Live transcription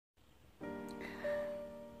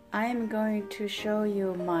I'm going to show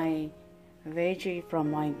you my veggie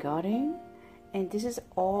from my garden, and this is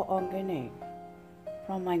all organic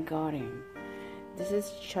from my garden. This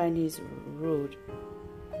is Chinese root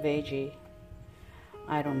veggie.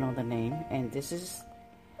 I don't know the name, and this is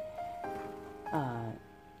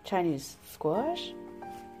Chinese squash,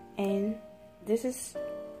 and this is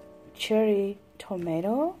cherry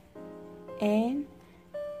tomato, and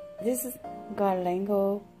this is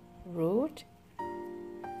galangal root,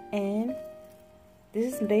 and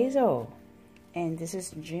this is basil, and this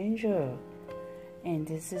is ginger, and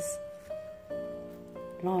this is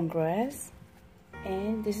long grass,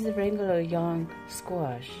 and this is regular young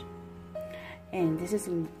squash, and this is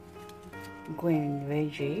green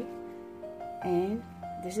veggie, and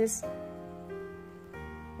this is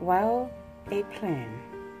wild eggplant.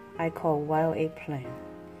 I call wild eggplant.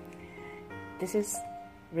 This is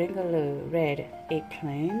regular red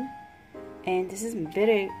eggplant, and this is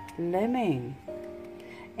bitter lemon,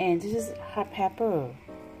 and this is hot pepper.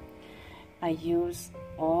 I use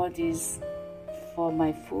all these for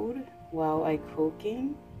my food while I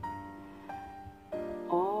cooking.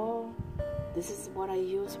 This is what I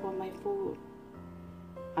use for my food.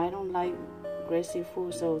 I don't like greasy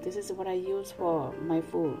food, so this is what I use for my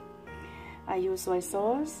food. I use soy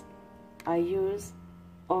sauce, I use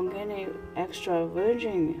organic extra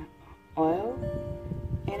virgin oil,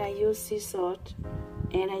 and I use sea salt,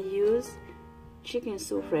 and I use chicken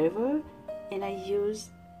soup flavor, and I use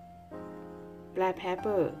black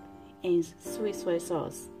pepper and sweet soy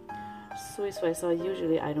sauce. Sweet soy sauce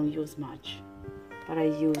usually I don't use much, but I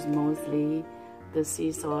use mostly the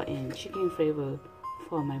sea salt and chicken flavor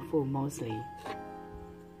for my food mostly.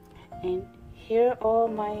 And here are all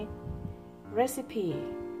my recipe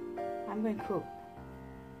I'm going to cook.